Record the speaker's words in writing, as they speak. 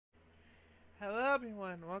Hello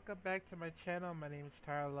everyone, welcome back to my channel. My name is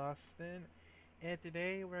Tyler Lawson, and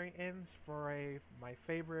today we're in for my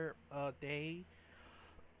favorite day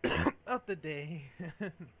of the day.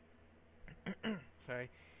 Sorry,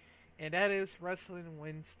 and that is Wrestling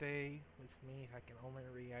Wednesday, which means I can only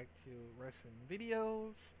react to wrestling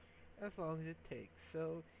videos as long as it takes.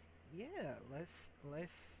 So yeah, let's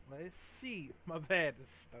see. My bad,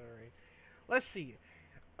 sorry. Let's see.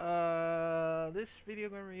 This video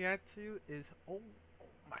I'm gonna react to is oh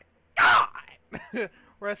my god!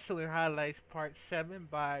 Wrestling Highlights Part 7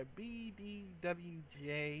 by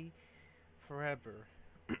BDWJ Forever.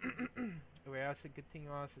 We're also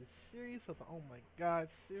continuing on this series of oh my god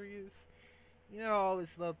series. You know, I always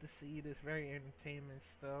love to see this very entertainment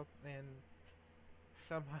stuff, and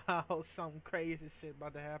somehow some crazy shit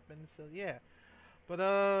about to happen. So yeah, but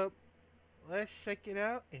let's check it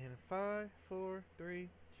out in 5, 4, 3,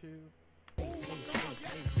 2.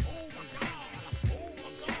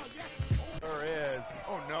 There is.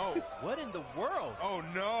 Oh no. What in the world? Oh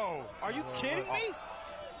no. Are you kidding me?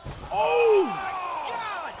 Oh!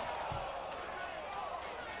 God!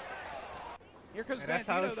 Here comes And that's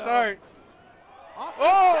Bandito, how it though. starts. Off the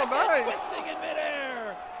Oh, second, nice. twisting in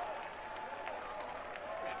midair.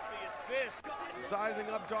 That's the assist. Sizing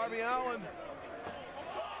up Darby Allin.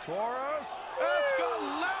 Torres.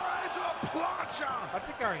 Escalera into a plancha. I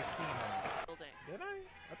think I already seen him. Did I?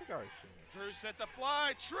 I think I already seen him. Drew set to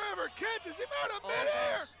fly. Trevor catches him out of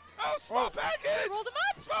midair. Oh, small package. Rolled him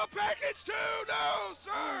up. Small package too. No,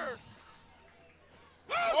 sir.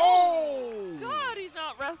 Oh! God, he's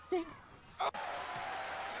not resting.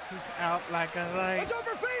 He's out like a light. It's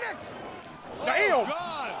over Phoenix! Damn! Oh,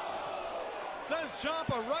 God! Sends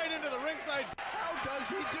Ciampa right into the ringside. How does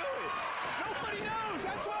he do it? Nobody knows.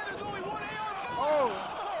 That's why there's only one AR5. Oh!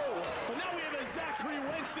 But now we have a Zachary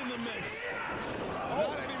Wentz in the mix.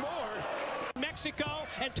 Not anymore. Mexico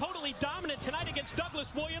and totally dominant tonight against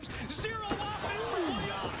Douglas Williams. Zero offense for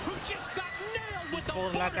Williams, who just got nailed with the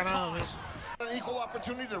Pulling like border an army. toss. An equal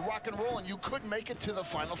opportunity to rock and roll, and you could make it to the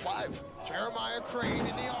final five. Jeremiah Crane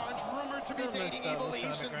in the orange, rumored to be dating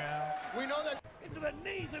Evilise. We know that. Into the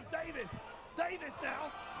knees of Davis. Davis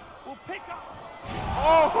now will pick up.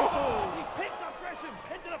 Oh! He picks up Gresham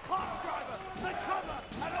into the park driver. The cover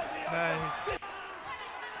and over the Nice.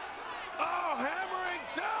 Oh, hammering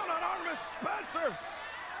down on Artemis Spencer.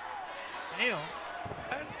 Damn.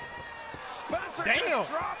 And Spencer Damn.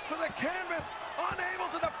 just drops to the canvas, unable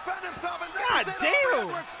to defend himself, and then God he's in damn.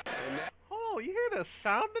 over Edwards. Oh, you hear the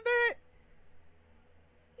sound of that?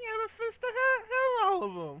 You ever fist the hell out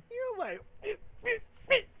of them? You're like...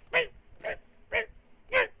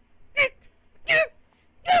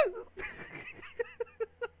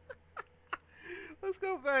 Let's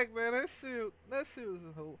go back, man. That shit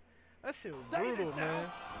was brutal, Davis now man.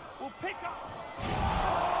 will pick up.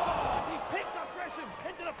 He picks up Gresham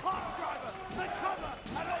into the park driver. The cover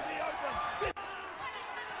and over the open.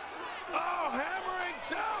 Oh, hammering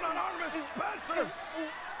down on Artemis Spencer.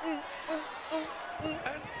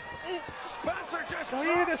 And Spencer just Don't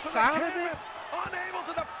you hear the drops to the sound of it? canvas, unable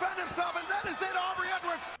to defend himself, and that is it, Aubrey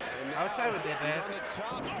Edwards. I wish I would did that. On the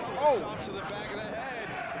top, Oh. stops to the back of the head.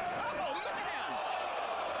 Oh, look at him.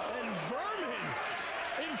 And Vermin,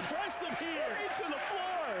 impressive here, into the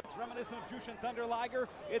floor. It's reminiscent of Jushin Thunder Liger.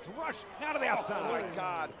 It's Rush now to the outside. Oh my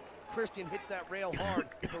God. Christian hits that rail hard.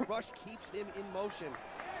 The rush keeps him in motion.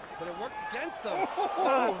 But it worked against him.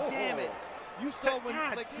 God damn it. You saw when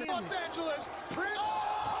God like damn Los Angeles, Prince.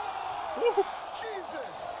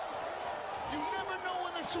 Jesus. You never know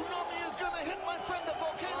when the tsunami is going to hit, my friend, the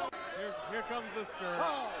volcano. Here comes the skirt.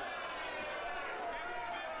 Oh.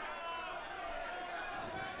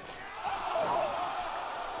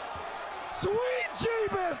 Sweet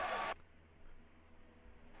Jeebus!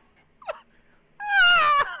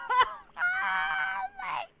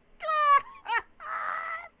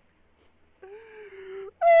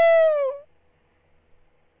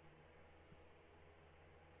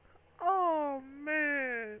 Oh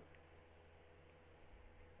man.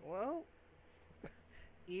 Well,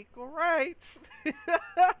 equal rights.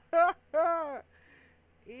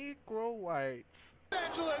 Equal rights. Los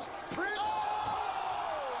Angeles, Prince.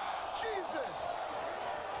 Jesus.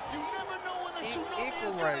 You never know when the tsunami is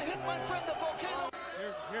equal going to rights, hit, my man. friend, the volcano.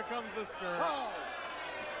 Here comes the skirt. Oh.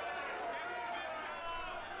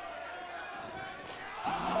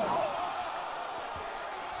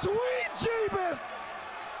 Sweet Jeebus!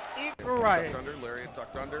 Equal rights. Tucked under, Lariat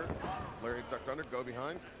tucked under. Lariat tucked under, go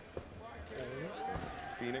behind.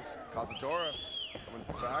 Phoenix, Kazutora coming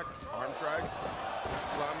back, arm drag.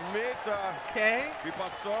 Lamita, Okay. ¿qué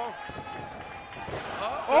pasó?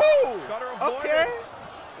 Oh! Cutter avoided. Okay.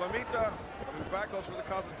 Lamita coming Stepping back goes for the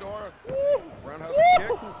Cazadora. Roundhouse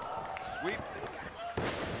kick. Sweep.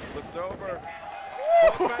 Flipped over.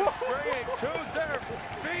 Both men springing to their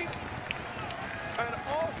feet. And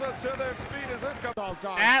also to their feet as this comes.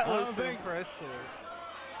 That was impressive.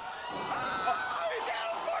 Oh, he did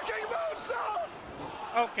a fucking moonsault!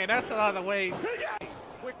 Okay, that's a lot of weight.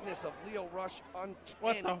 Quickness of Lio Rush, uncanny.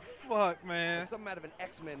 What the fuck, man? Like something out of an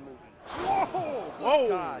X-Men movie. Whoa! Good Whoa.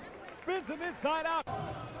 God. Spins him inside out.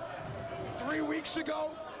 3 weeks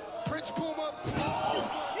ago, Prince Puma beat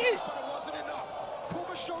shit. but it wasn't enough.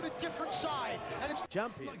 Puma showed a different side, and it's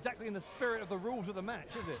Champion. Not exactly in the spirit of the rules of the match,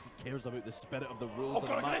 is it? He cares about the spirit of the rules of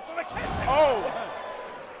the God, match. Oh!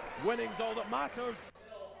 Winning's all that matters.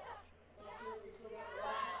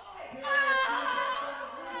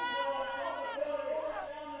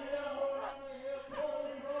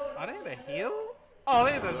 Are they the heel? Oh,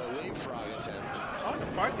 they the leapfrog attempt. oh, the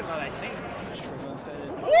parking lot, I think. Strickland said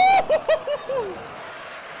it.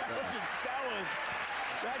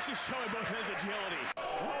 That's just showing both men's agility.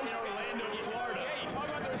 In Orlando, Florida. Yeah, you talk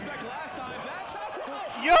about the respect last time. That's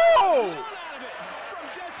how. Yo! Out of it from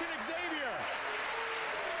Desmond Xavier.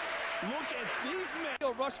 Look at these men.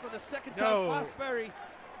 Lio Rush for the second Yo. time. Fosbury.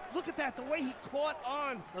 Look at that, the way he caught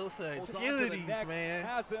on. Those are Holds on to the agilities, neck, man.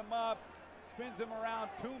 has him up, spins him around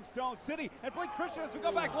Tombstone City, and Blake Christian as we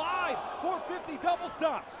go back live. 450 double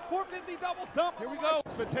stomp. 450 double stomp. Here we go.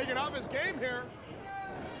 He's been taking off his game here.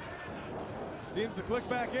 Seems to click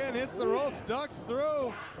back in, hits the ropes, ducks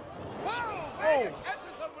through. Whoa! Vega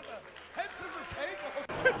catches him with a head scissor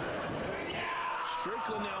takeover.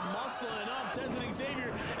 Strickland now muscling up. Desmond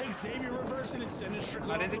Xavier. Xavier reversing and sending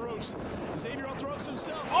Strickland off the ropes. Xavier off the ropes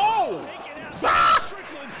himself. Oh! Take it out.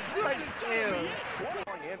 Strickland. Right It's gonna be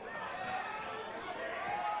there. it.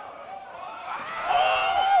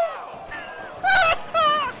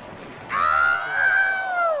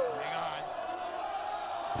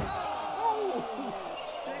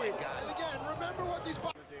 And again, remember what these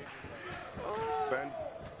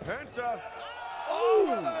Penta.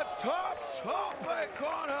 Over the top they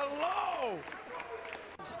caught hello.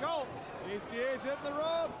 skull. ACH hitting the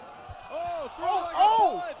ropes. Oh, through like oh. a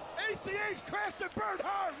bullet. ACH crashed and burned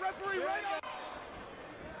hard. Referee right up.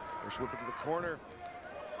 They're swooping to the corner.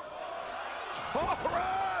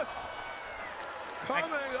 Torres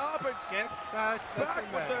coming up and Guess such back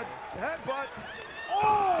with the headbutt.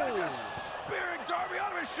 Oh! Spearing Darby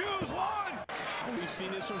out of his shoes. One. We've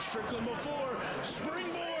seen this from Strickland before.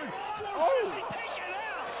 Springboard. 450. Oh. Take it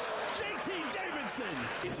out. JT Davidson.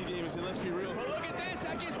 JT Davidson, let's be real. But look at this.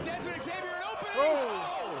 That gives Desmond Xavier an opening.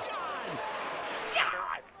 Oh.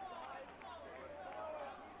 God.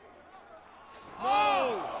 Oh!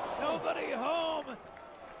 Nobody home.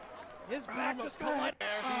 His back just going like.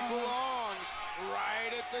 There he belongs,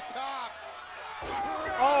 right at the top.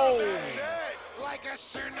 Oh. That's it, like a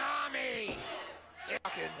tsunami.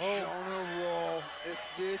 Fucking Jonah roll. If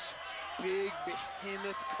this big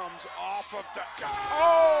behemoth comes off of the.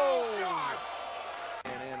 Oh! God.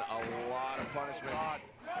 And in a lot of punishment.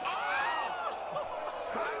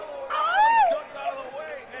 Ducked out of the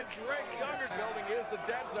way, and Drake Younger building is the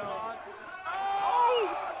dead zone.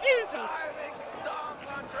 Oh, Jesus! Diving stomps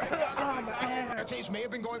on Drake Younger. Artes may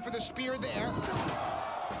have been going for the spear there.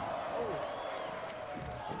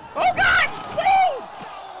 Oh, God! Woo!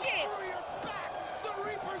 Through your back, the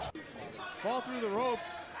Reapers. Fall through the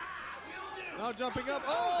ropes. Now jumping up.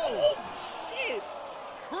 Oh! Shit!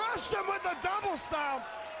 Crushed him with the double stomp.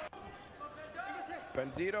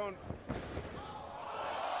 Bandito.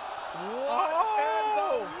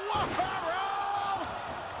 Oh! World?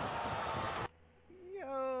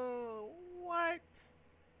 Yo, what?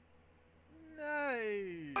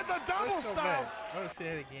 Nice. With the double Let's go stomp. back. I want to say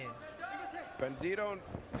it again. Bandito.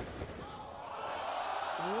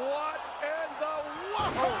 What in the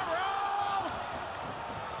world?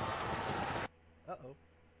 Uh-oh.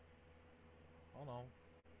 Hold on.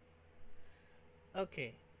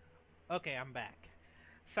 Okay. Okay, I'm back.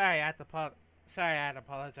 Sorry, I had to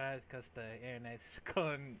apologize because the internet's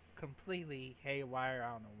going completely haywire.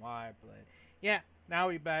 I don't know why, but yeah, now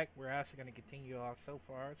we're back. We're actually going to continue off so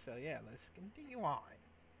far. So yeah, let's continue on.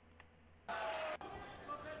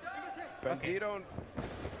 Bandito.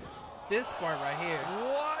 This part right here.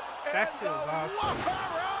 What That in shit was the awesome.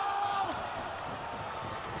 world?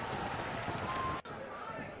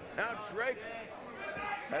 Now Drake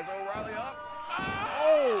has O'Reilly up.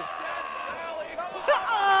 Oh!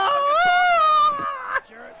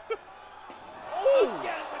 Jarrett. Oh!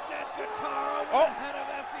 Again with that guitar over Oh. the head of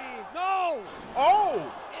Effie. No!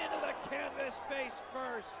 Oh! Into the canvas face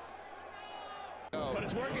first. But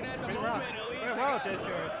it's working at the Wait, moment, wrong. at least. Wait, wrong with that,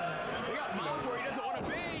 Jarrett. They got mouth where he doesn't want to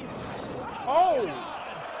be. Oh!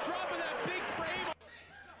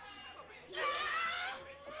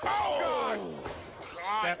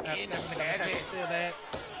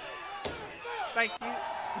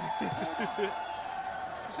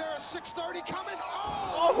 Is there a 630 coming?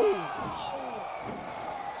 Oh!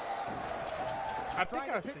 I think Trying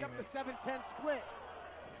I've to pick seen up the it. 7-10 split.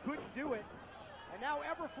 Couldn't do it. And now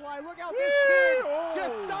Everfly, look out, this kid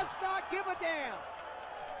just does not give a damn.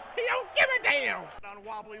 He don't give a damn. On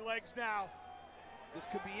wobbly legs now. This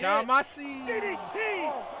could be John it. Massey.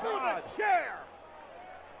 DDT through the chair.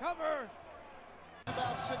 Cover.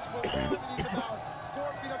 About 6'1", and he's about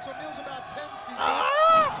 4 feet up. So Neil's about 10 feet.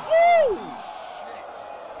 Shit.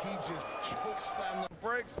 He just chokeslammed the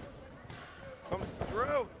Breaks. Comes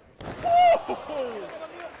through.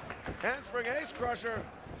 Handspring ace crusher.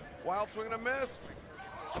 Wild swing and a miss.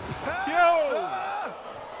 Pass,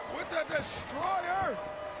 with the destroyer.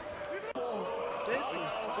 This is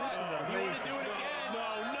amazing. Do it again. No.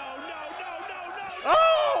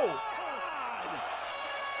 Oh!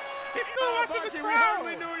 He's going Oh, out to the Bucky, we crowd.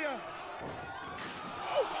 hardly knew you.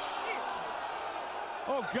 Oh, shit.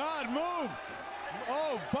 Oh, God, move.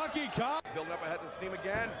 Oh, Bucky Cobb. Building up ahead to steam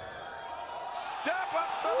again. Step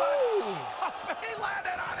up to the top. He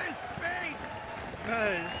landed on his feet.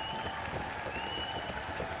 Nice.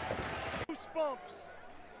 Goosebumps.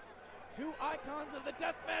 Two icons of the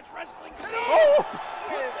deathmatch wrestling scene. Oh,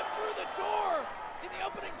 Puts him through the door in the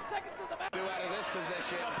opening seconds of the match. Out of this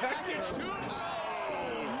position. Package Tombstone. Oh,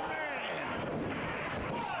 man.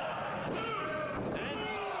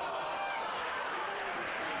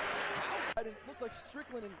 It looks like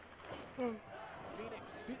Strickland and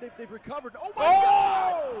Phoenix. They've recovered. Oh my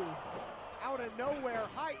God! Out of nowhere,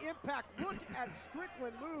 high impact. Look at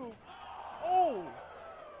Strickland move. Oh!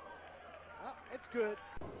 It's good.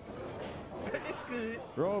 It's good.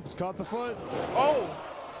 Ropes caught the foot. Oh!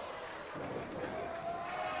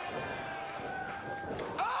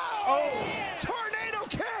 Oh! Tornado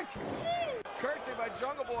kick! Curtsy by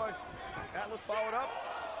Jungle Boy. Atlas followed up.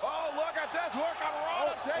 Oh, look at this hook on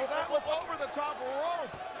Rollins. Takes Atlas over the top rope.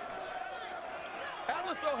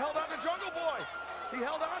 Atlas, though, held on to Jungle Boy. He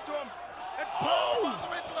held on to him and pulled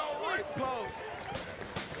him into the ring post.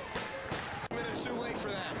 Minutes too late for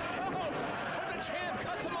that. But the champ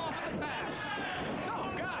cuts him off at the pass. Oh,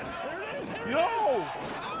 God. There it is. There Yo! Oh,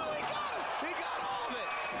 he got him. He got all of it.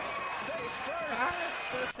 Face first.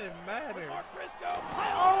 That doesn't matter. Mark Briscoe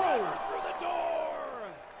pile driver through the door.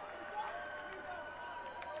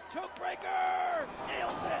 Choke breaker.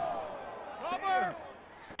 Nails it. Cover.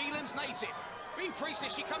 England's native. B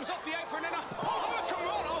Priestess, she comes off the apron and a Hurricane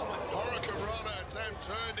Rana. Hurricane Rana attempt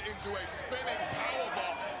turned into a spinning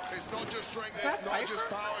powerbomb. It's not just strength, it's not just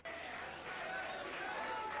power.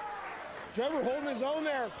 Trevor holding his own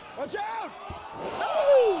there. Watch out!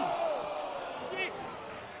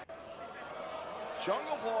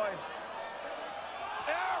 Jungle Boy.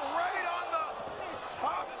 Air raid on the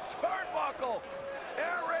top turnbuckle.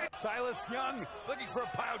 Air raid. Silas Young looking for a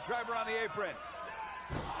pile driver on the apron.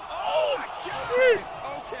 Oh, shit!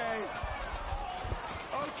 Okay.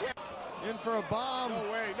 In for a bomb. No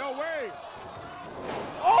way, no way.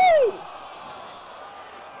 Oh!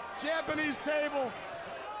 Japanese table.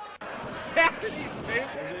 Japanese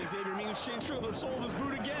table. Xavier means changed through the sole of his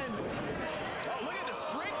boot again. Oh, look at the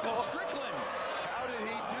strength of Strickland. How did he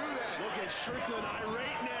do that? Look at Strickland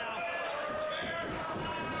irate now.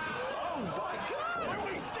 Oh, my God. What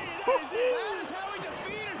do we see? That is how he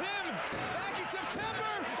defeated him back in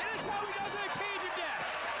September, and it's how he does it at Cage of Death.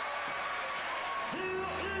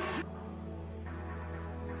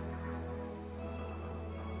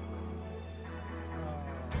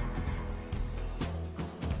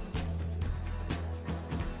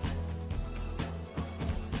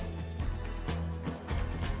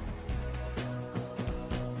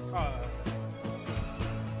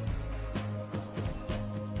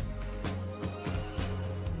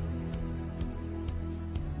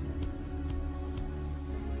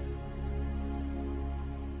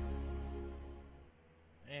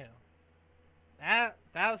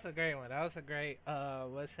 That was a great one. That was a great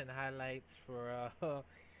listen highlights for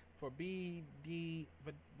BDWJ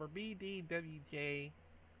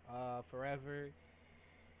forever.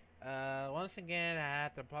 Once again, I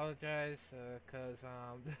have to apologize because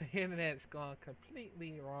the internet's gone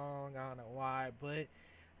completely wrong. I don't know why, but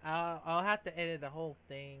I'll have to edit the whole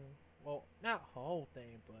thing. Well, not the whole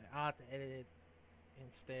thing, but I'll have to edit it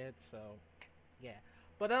instead. So, yeah.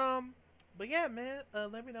 But yeah, man.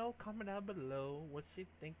 Let me know. Comment down below what you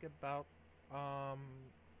think about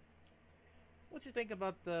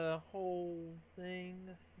the whole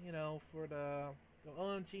thing. You know, for the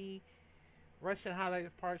OMG Wrestling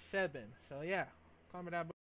Highlights Part 7. So yeah, comment down below.